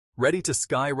Ready to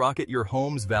skyrocket your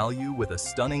home's value with a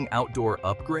stunning outdoor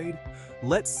upgrade?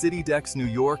 Let City Decks New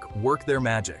York work their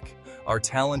magic. Our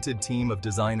talented team of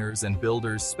designers and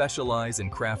builders specialize in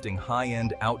crafting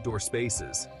high-end outdoor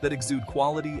spaces that exude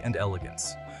quality and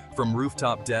elegance. From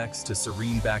rooftop decks to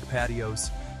serene back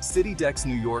patios, City Decks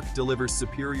New York delivers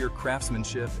superior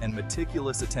craftsmanship and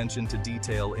meticulous attention to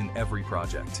detail in every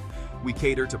project. We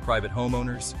cater to private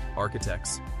homeowners,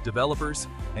 architects, developers,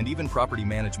 and even property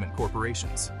management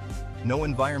corporations. No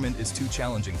environment is too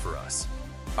challenging for us.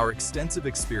 Our extensive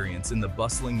experience in the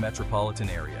bustling metropolitan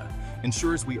area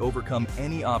ensures we overcome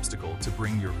any obstacle to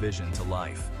bring your vision to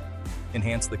life.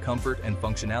 Enhance the comfort and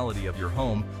functionality of your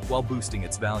home while boosting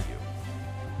its value.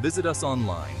 Visit us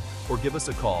online or give us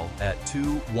a call at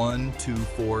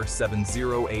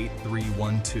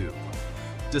 2124708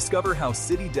 Discover how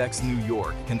City Decks New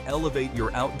York can elevate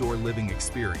your outdoor living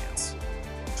experience.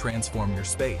 Transform your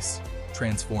space,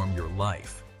 transform your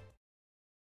life.